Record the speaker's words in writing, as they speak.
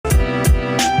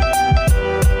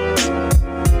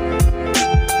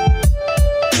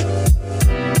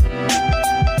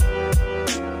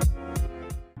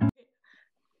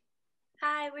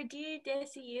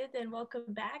desi youth, and welcome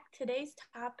back. Today's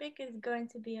topic is going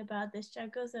to be about the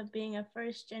struggles of being a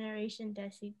first generation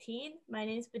desi teen. My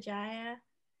name is Bajaya,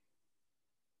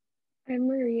 I'm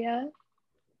Maria.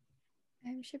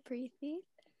 I'm Shapreethi.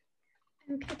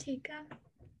 I'm Katika.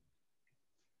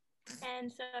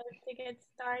 and so to get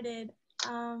started,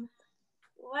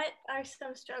 what are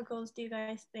some struggles do you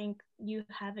guys think you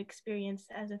have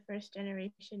experienced as a first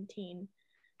generation teen,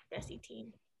 desi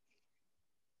teen?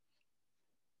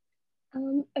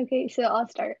 Okay, so I'll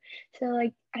start. So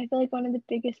I feel like one of the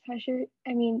biggest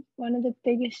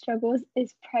struggles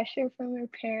is pressure from your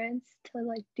parents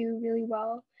to do really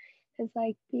well.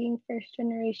 Because being first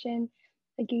generation,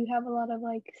 you have a lot of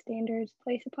standards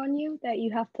placed upon you that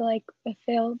you have to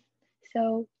fulfill.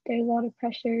 So there's a lot of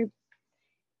pressure.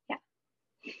 Yeah.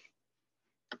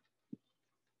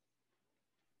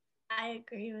 I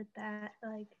agree with that.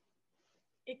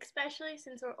 Especially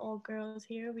since we're all girls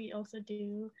here, we also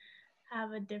do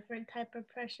have a different type of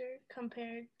pressure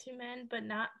compared to men, but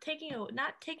not taking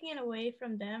it away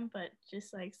from them, but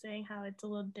just saying how it's a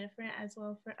little different as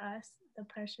well for us. The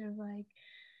pressure of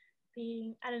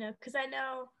being, I don't know, because I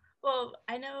know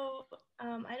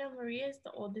Maria is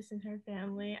the oldest in her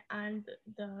family. I'm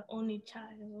the only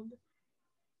child,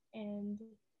 and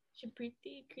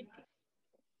Kriti.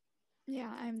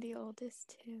 Yeah, I'm the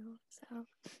oldest too. So,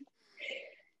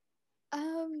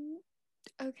 um,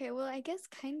 okay, well, I guess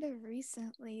kind of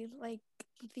recently,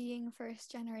 being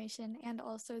first generation and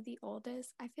also the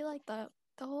oldest, I feel like the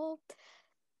whole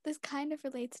this kind of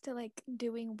relates to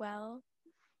doing well,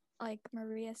 like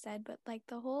Maria said, but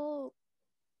the whole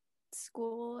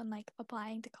school and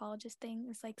applying to colleges thing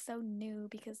is so new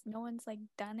because no one's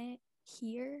done it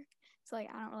here. So I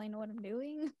don't really know what I'm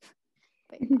doing.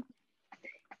 But yeah.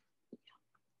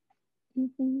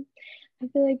 Mm-hmm. I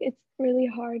feel like it's really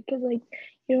hard because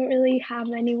you don't really have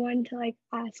anyone to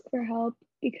ask for help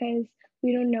because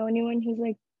we don't know anyone who's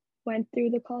went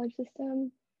through the college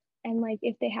system, and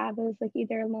if they have, it was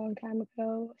either a long time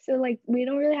ago. So we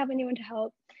don't really have anyone to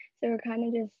help, so we're kind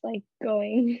of just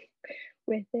going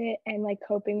with it and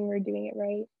hoping we're doing it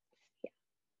right.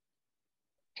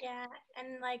 Yeah,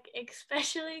 and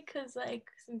especially because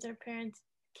since our parents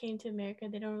came to America,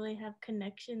 they don't really have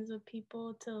connections with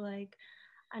people to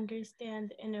understand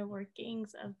the inner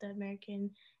workings of the American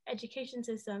education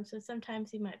system. So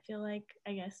sometimes you might feel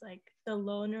I guess the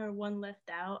loner or one left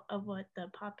out of what the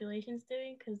population's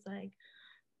doing, because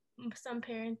some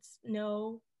parents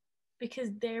know because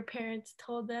their parents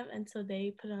told them, and so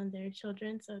they put on their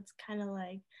children. So it's kind of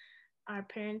our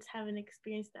parents haven't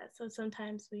experienced that, so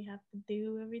sometimes we have to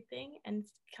do everything, and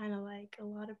it's kind of a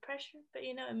lot of pressure, but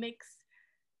it makes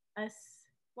us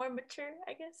more mature,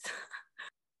 I guess.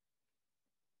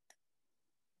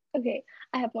 Okay,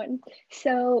 I have one.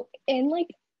 So in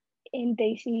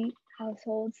desi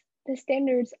households, the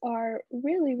standards are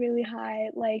really, really high.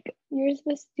 You're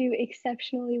supposed to do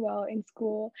exceptionally well in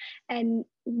school, and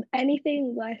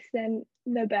anything less than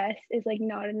the best is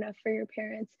not enough for your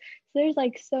parents. So there's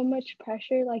so much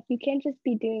pressure. You can't just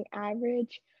be doing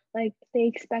average. They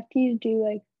expect you to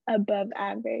do above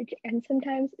average, and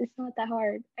sometimes it's not that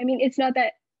hard. I mean, it's not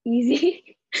that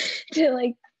easy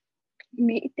to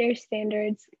meet their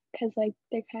standards because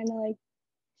they're kind of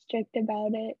strict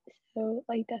about it. So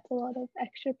that's a lot of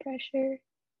extra pressure.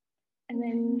 And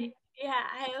then Yeah,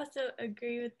 I also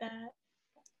agree with that,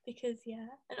 because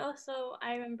and also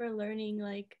I remember learning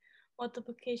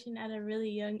multiplication at a really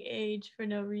young age for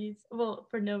no reason. Well,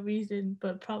 for no reason,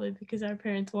 but probably because our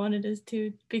parents wanted us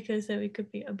to, because so we could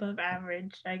be above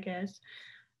average, I guess.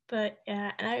 But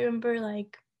yeah, and I remember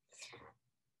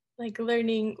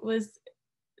learning was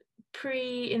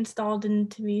pre-installed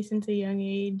into me since a young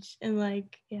age, and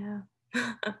yeah.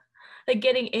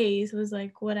 Getting A's was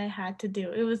what I had to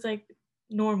do. It was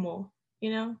normal,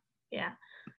 yeah.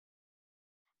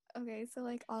 Okay, so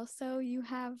also you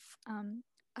have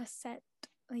a set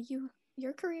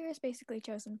your career is basically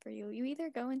chosen for you. You either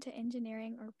go into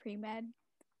engineering or pre-med,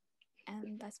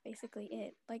 and that's basically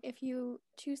it. If you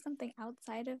choose something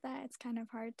outside of that, it's kind of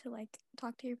hard to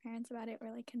talk to your parents about it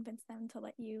or convince them to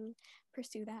let you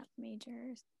pursue that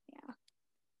major. Yeah.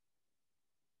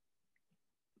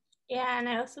 Yeah, and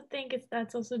I also think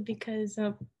that's also because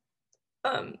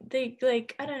they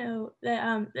I don't know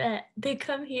that they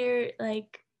come here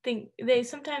think they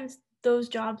sometimes those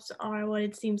jobs are what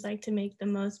it seems like to make the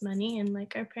most money, and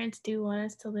our parents do want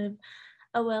us to live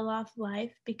a well-off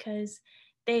life because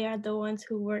they are the ones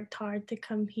who worked hard to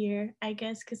come here, I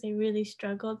guess, because they really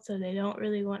struggled, so they don't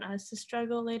really want us to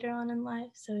struggle later on in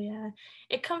life. So yeah,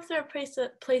 it comes from a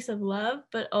place of love,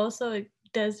 but also it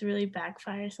does really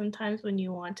backfire sometimes when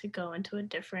you want to go into a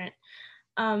different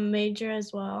major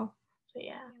as well. So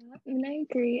yeah. And I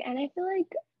agree. And I feel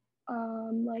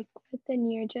like with the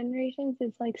newer generations,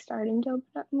 it's like starting to open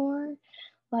up more.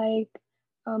 Like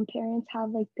parents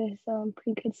have like this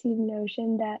preconceived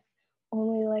notion that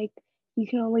only like you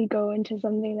can only go into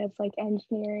something that's like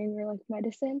engineering or like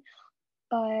medicine.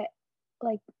 But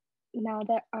like now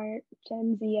that our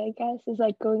Gen Z, I guess, is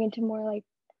like going into more like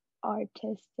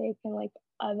artistic and like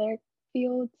other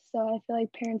fields. So I feel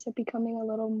like parents are becoming a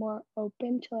little more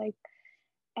open to like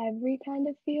every kind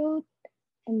of field.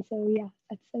 And so yeah,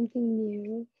 that's something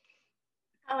new.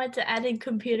 I want to add in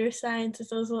computer science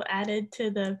is also added to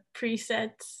the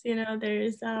presets. You know,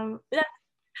 there's Yeah,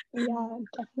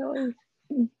 definitely.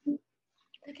 Mhm.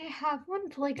 Like I have one,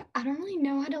 but like I don't really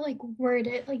know how to like word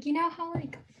it. Like you know how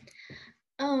like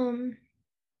um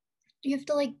you have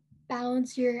to like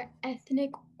balance your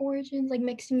ethnic origins, like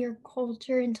mixing your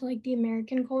culture into like the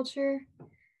American culture. I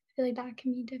feel like that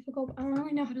can be difficult. But I don't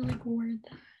really know how to like word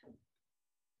that.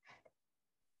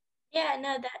 yeah,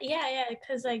 no, that yeah,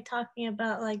 because like talking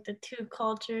about like the two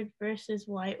cultured versus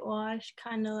whitewash,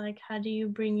 kind of like how do you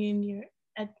bring in your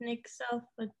ethnic self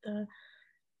with the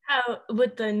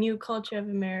new culture of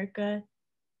America,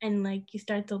 and like you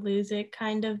start to lose it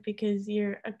kind of because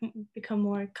you're become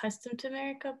more accustomed to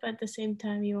America, but at the same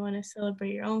time you want to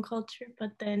celebrate your own culture,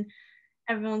 but then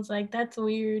everyone's like that's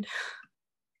weird.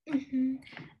 Mm-hmm.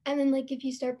 And then like if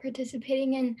you start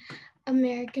participating in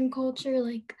American culture,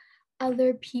 like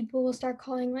other people will start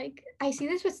calling like I see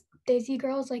this with desi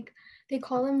girls, like they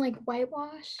call them like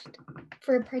whitewashed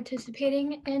for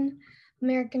participating in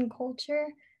American culture,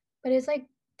 but it's like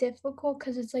difficult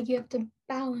because it's like you have to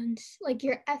balance like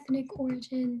your ethnic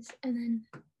origins and then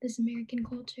this American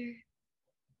culture.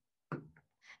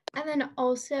 And then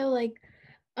also like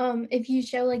if you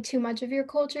show like too much of your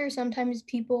culture, sometimes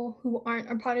people who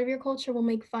aren't a part of your culture will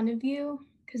make fun of you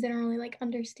because they don't really like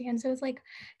understand. So it's like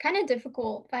kind of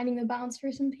difficult finding the balance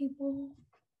for some people.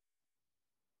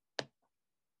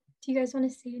 Do you guys want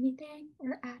to say anything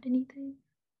or add anything?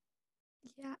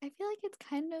 Yeah, I feel like it's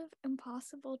kind of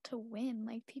impossible to win.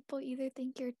 Like people either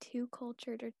think you're too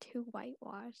cultured or too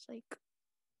whitewashed. Like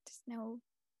just no,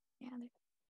 yeah.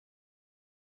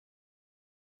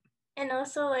 And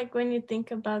also, like, when you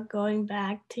think about going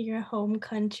back to your home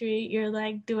country, you're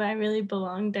like, do I really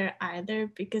belong there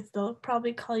either? Because they'll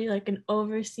probably call you like an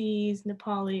overseas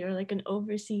Nepali or like an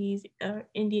overseas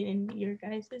Indian in your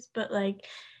guys's. But like,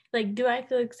 do I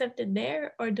feel accepted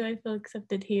there or do I feel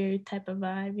accepted here? Type of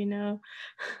vibe, you know?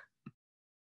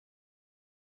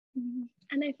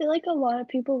 And I feel like a lot of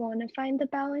people want to find the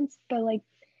balance, but like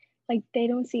they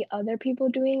don't see other people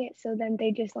doing it, so then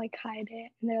they just like hide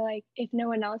it, and they're like, if no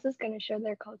one else is going to show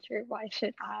their culture, why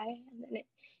should I? And then it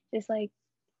just like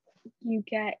you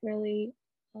get really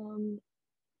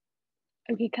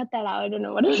okay, cut that out, I don't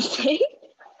know what I'm saying.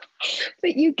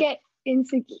 But you get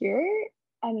insecure.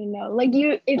 I don't know, like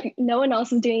you, if no one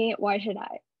else is doing it, why should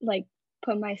I like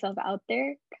put myself out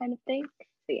there kind of thing.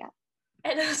 So yeah.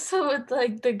 And also with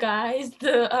like the guys,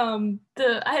 the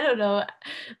I don't know,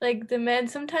 like the men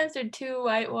sometimes they're too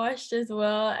whitewashed as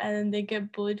well, and then they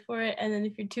get bullied for it. And then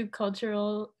if you're too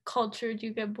cultured,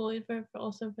 you get bullied for it.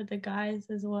 Also for the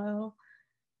guys as well,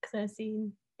 because I've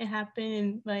seen it happen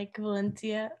in like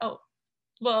Valencia. Oh,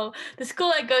 well, the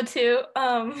school I go to,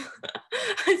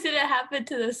 I seen it happen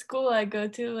to the school I go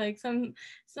to. Like some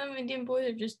Indian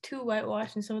boys are just too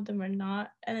whitewashed, and some of them are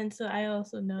not. And then so I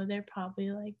also know they're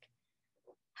probably like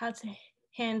how to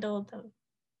handle the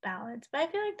balance. But I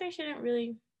feel like they shouldn't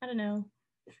really, I don't know.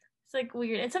 It's like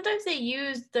weird. And sometimes they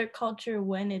use their culture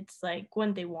when it's like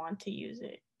when they want to use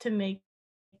it to make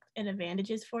an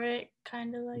advantages for it,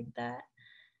 kind of like that.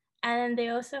 And they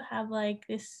also have like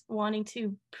this wanting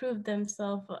to prove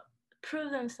themselves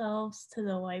to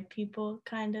the white people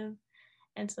kind of.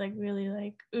 And it's like really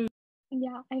like ooh.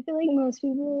 Yeah, I feel like most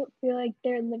people feel like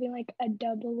they're living like a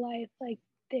double life. Like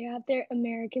they have their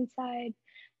American side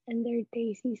and their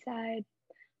Desi side,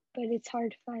 but it's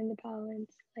hard to find the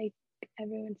balance, like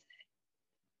everyone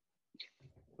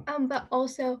said. But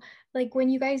also like when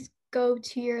you guys go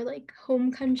to your like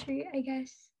home country, I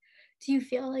guess, do you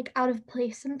feel like out of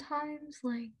place sometimes?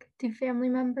 Like do family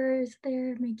members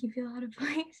there make you feel out of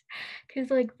place?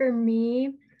 Because like for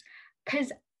me,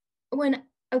 because when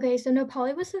okay, so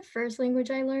Nepali was the first language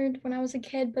I learned when I was a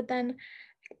kid, but then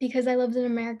because I lived in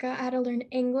America, I had to learn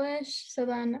English. So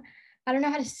then I don't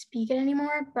know how to speak it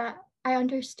anymore, but I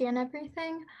understand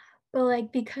everything. But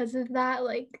like because of that,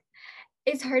 like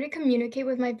it's hard to communicate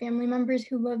with my family members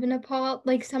who live in Nepal.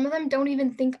 Like some of them don't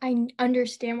even think I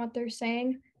understand what they're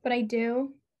saying, but I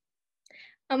do.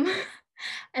 Um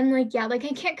And like, yeah, like I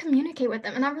can't communicate with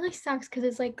them. And that really sucks because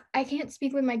it's like I can't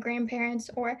speak with my grandparents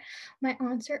or my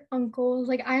aunts or uncles.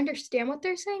 Like I understand what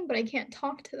they're saying, but I can't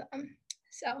talk to them.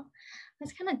 So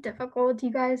that's kind of difficult. Do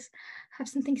you guys have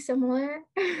something similar?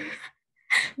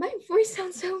 My voice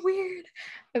sounds so weird.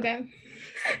 Okay.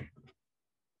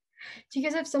 Do you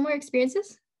guys have similar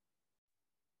experiences?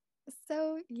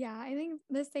 So, yeah, I think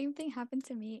the same thing happened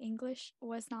to me. English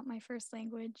was not my first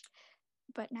language,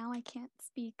 but now I can't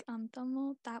speak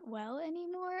Tamil that well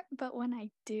anymore. But when I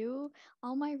do,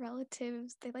 all my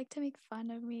relatives, they like to make fun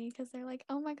of me because they're like,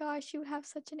 "Oh my gosh, you have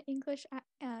such an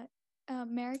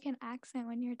American accent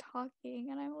when you're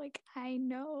talking." And I'm like, "I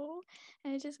know."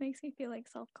 And it just makes me feel like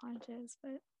self-conscious,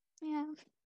 but yeah.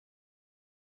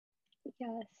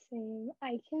 Yeah, same.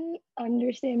 I can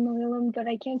understand Malayalam, but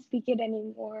I can't speak it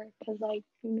anymore because like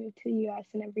we moved to the US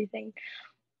and everything.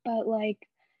 But like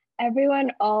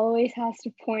everyone always has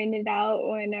to point it out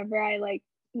whenever I like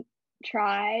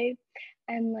try,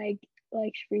 and like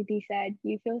Shruti said,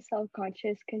 you feel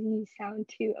self-conscious because you sound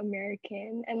too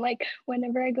American. And like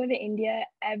whenever I go to India,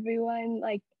 everyone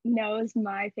like knows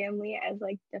my family as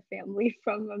like the family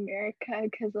from America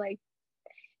because like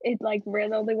it's like we're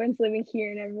the only ones living here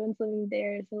and everyone's living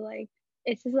there. So like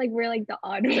it's just like we're like the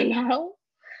odd one out.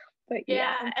 But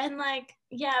Yeah, yeah. and like,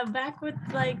 yeah, back with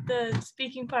like the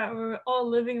speaking part, we're all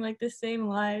living like the same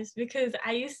lives because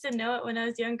I used to know it when I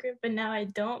was younger, but now I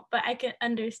don't. But I can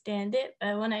understand it.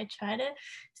 But when I try to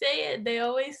say it, they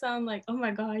always sound like, oh my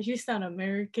gosh, you sound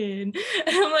American.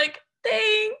 And I'm like,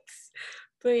 thanks.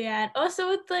 But yeah, and also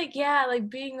with like, yeah, like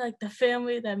being like the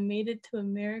family that made it to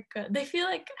America, they feel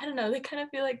like, I don't know, they kind of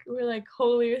feel like we're like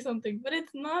holy or something, but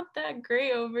it's not that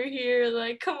great over here.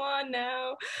 Like, come on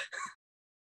now.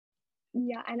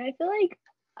 Yeah, and I feel like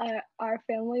our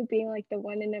family being like the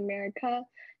one in America,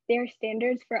 their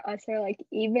standards for us are like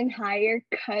even higher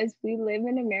because we live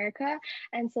in America.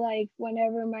 And so like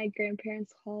whenever my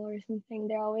grandparents call or something,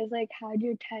 they're always like, "How'd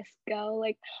your test go?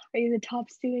 Like, are you the top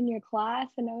student in your class?"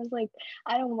 And I was like,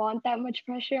 I don't want that much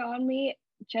pressure on me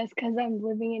just because I'm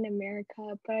living in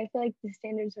America. But I feel like the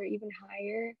standards are even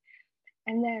higher.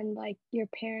 And then like your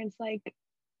parents like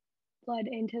blood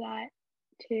into that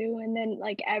too. And then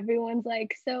like everyone's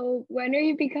like, "So when are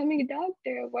you becoming a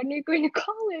doctor? When are you going to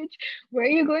college? Where are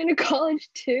you going to college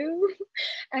to?"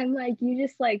 And like you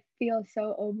just like feel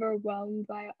so overwhelmed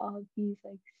by all these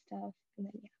like stuff. And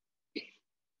then yeah.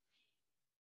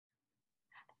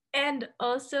 And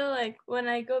also, like, when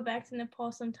I go back to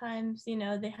Nepal, sometimes, you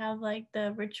know, they have like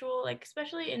the ritual, like,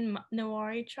 especially in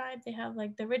Nawari tribe, they have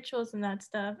like the rituals and that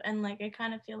stuff. And like, I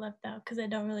kind of feel left out because I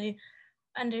don't really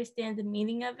understand the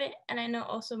meaning of it. And I know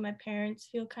also my parents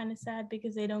feel kind of sad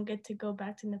because they don't get to go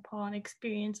back to Nepal and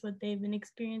experience what they've been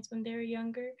experienced when they were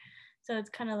younger. So it's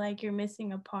kind of like you're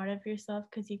missing a part of yourself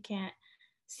because you can't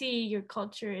see your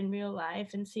culture in real life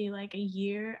and see like a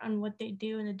year on what they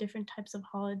do and the different types of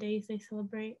holidays they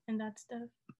celebrate and that stuff.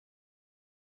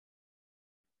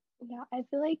 Yeah, I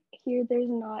feel like here there's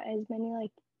not as many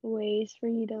like ways for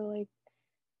you to like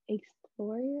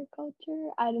explore your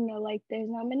culture. I don't know, like there's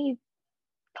not many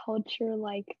culture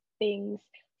like things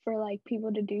for like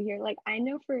people to do here. Like I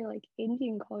know for like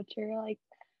Indian culture, like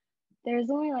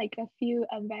there's only like a few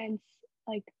events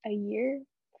like a year,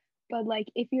 but like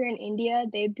if you're in India,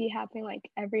 they'd be happening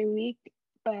like every week.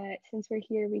 But since we're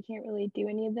here, we can't really do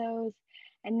any of those.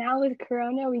 And now with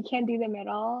Corona, we can't do them at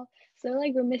all. So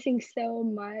like we're missing so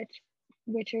much,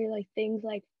 which are like things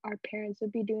like our parents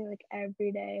would be doing like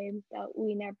every day that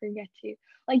we never get to.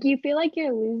 Like you feel like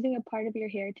you're losing a part of your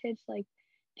heritage, like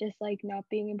just like not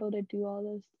being able to do all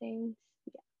those things.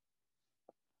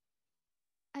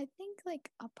 I think like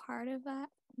a part of that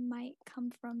might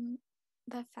come from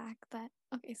the fact that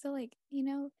okay, so like,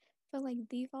 for like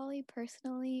Diwali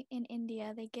personally in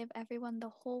India, they give everyone the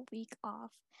whole week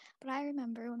off. But I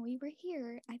remember when we were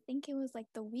here, I think it was like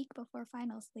the week before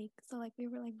finals week. So like we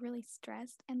were like really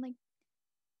stressed and like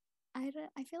I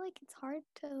feel like it's hard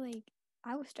to like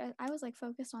I was stressed. I was like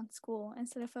focused on school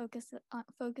instead of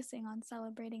focusing on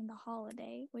celebrating the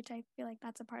holiday, which I feel like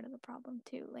that's a part of the problem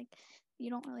too. Like you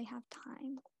don't really have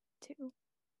time to,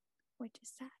 which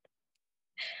is sad.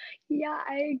 Yeah,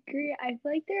 I agree. I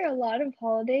feel like there are a lot of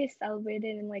holidays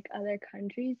celebrated in like other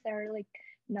countries that are like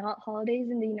not holidays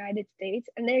in the United States.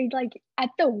 And they're like at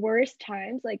the worst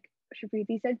times, like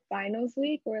Shapriti said, finals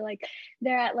week, or like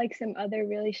they're at like some other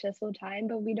really stressful time,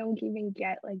 but we don't even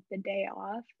get like the day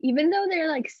off. Even though there are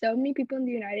like so many people in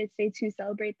the United States who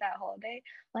celebrate that holiday,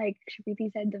 like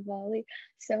Shapriti said, Diwali,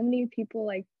 so many people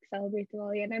like celebrate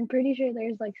Diwali. And I'm pretty sure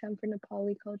there's like some for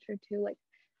Nepali culture too. Like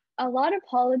a lot of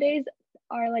holidays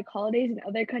are like holidays in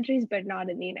other countries, but not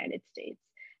in the United States.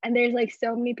 And there's like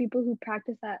so many people who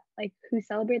practice that, like who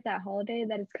celebrate that holiday,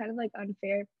 that it's kind of like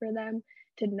unfair for them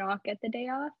to not get the day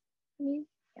off. I mean,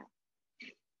 yeah.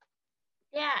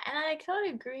 Yeah, and I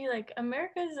totally agree. Like,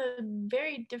 America is a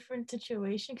very different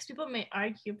situation because people may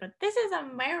argue, but this is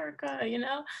America, you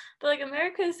know? But like,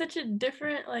 America is such a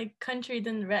different like country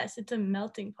than the rest. It's a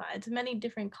melting pot. It's many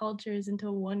different cultures into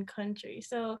one country.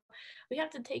 So we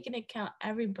have to take into account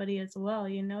everybody as well.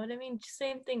 You know what I mean?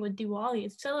 Same thing with Diwali.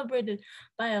 It's celebrated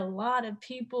by a lot of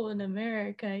people in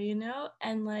America, you know?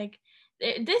 And like,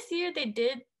 this year they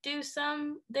did do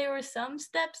there were some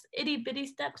steps, itty bitty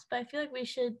steps, but I feel like we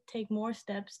should take more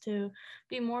steps to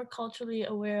be more culturally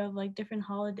aware of like different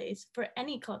holidays for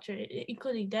any culture,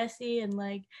 including desi and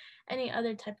like any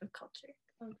other type of culture.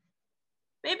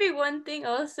 Maybe one thing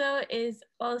also is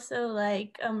also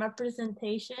like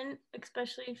representation,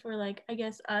 especially for like, I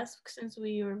guess us, since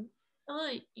we were a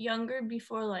little younger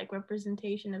before like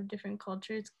representation of different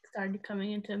cultures started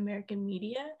coming into American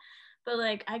media. But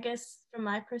like, I guess from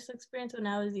my personal experience when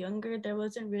I was younger, there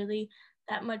wasn't really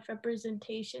that much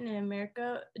representation in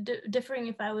America. Differing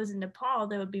if I was in Nepal,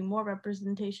 there would be more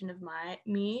representation of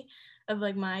of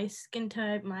like my skin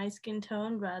type, my skin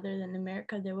tone, rather than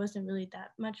America. There wasn't really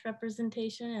that much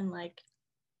representation, and like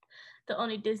the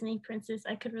only Disney princess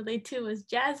I could relate to was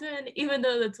Jasmine, even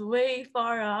though that's way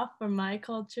far off from my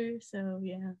culture. So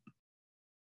yeah.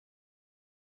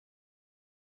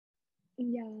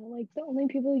 Yeah, like the only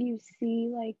people you see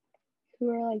like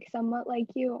who are like somewhat like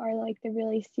you are like the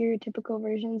really stereotypical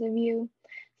versions of you.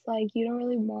 It's like you don't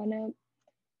really want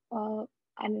to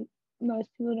and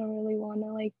most people don't really want to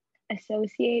like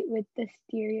associate with the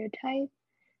stereotype.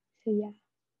 So yeah.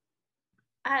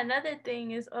 Another thing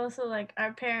is also like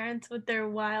our parents with their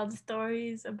wild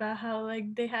stories about how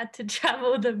like they had to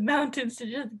travel the mountains to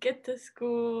just get to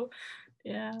school.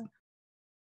 Yeah.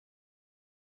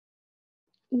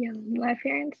 Yeah, my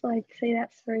parents like say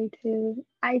that story too.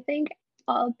 I think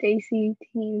all Desi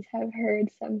teens have heard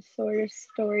some sort of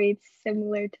story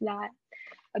similar to that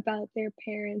about their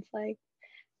parents like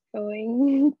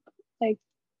going like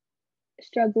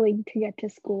struggling to get to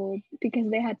school because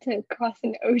they had to cross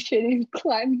an ocean and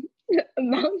climb a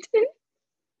mountain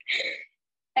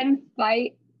and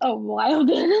fight a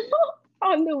wild animal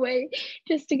on the way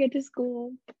just to get to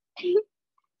school.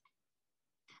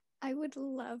 I would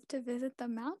love to visit the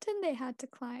mountain they had to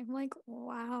climb. Like,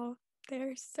 wow,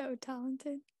 they're so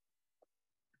talented.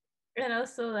 And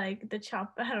also like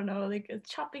I don't know, like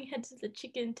chopping heads of the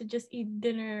chicken to just eat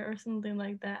dinner or something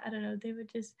like that. I don't know. They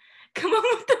would just come up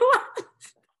with the wild.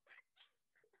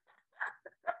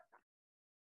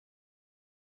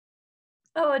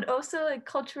 Oh, and also like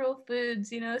cultural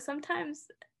foods, you know, sometimes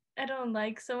I don't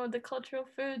like some of the cultural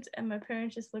foods and my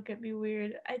parents just look at me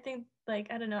weird. I think like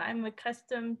I don't know, I'm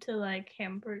accustomed to like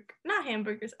not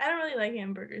hamburgers. I don't really like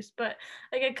hamburgers, but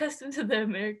like accustomed to the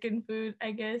American food,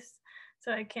 I guess.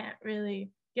 So I can't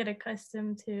really get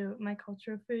accustomed to my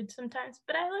cultural food sometimes,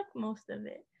 but I like most of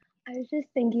it. I was just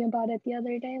thinking about it the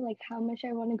other day, like how much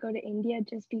I want to go to India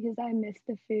just because I miss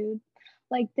the food.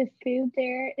 Like the food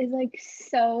there is like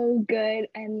so good,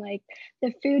 and like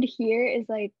the food here is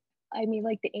like, I mean,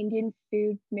 like the Indian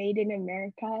food made in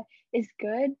America is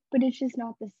good, but it's just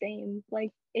not the same.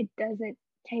 Like it doesn't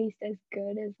taste as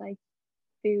good as like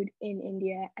food in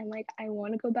India. And like I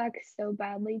want to go back so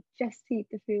badly just to eat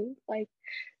the food. Like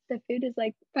the food is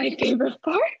like my favorite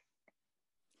part.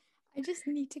 I just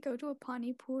need to go to a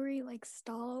pani puri like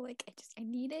stall. Like I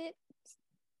need it.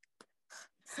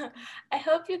 I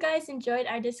hope you guys enjoyed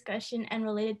our discussion and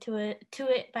related to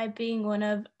it by being one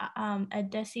of a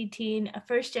Desi teen, a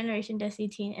first generation Desi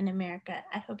teen in America.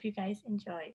 I hope you guys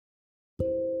enjoyed.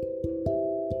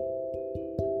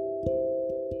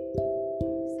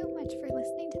 So much for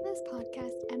listening to this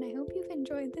podcast, and I hope you've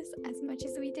enjoyed this as much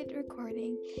as we did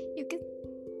recording. You could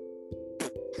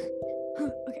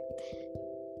okay.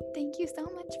 Thank you so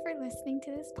much for listening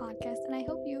to this podcast, and I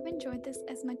hope you've enjoyed this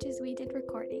as much as we did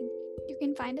recording. You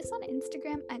can find us on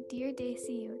Instagram at Dear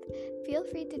Desi Youth. Feel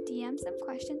free to DM some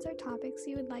questions or topics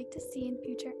you would like to see in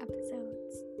future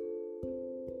episodes.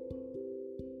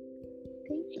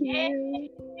 Thank you. Yay!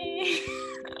 Yay!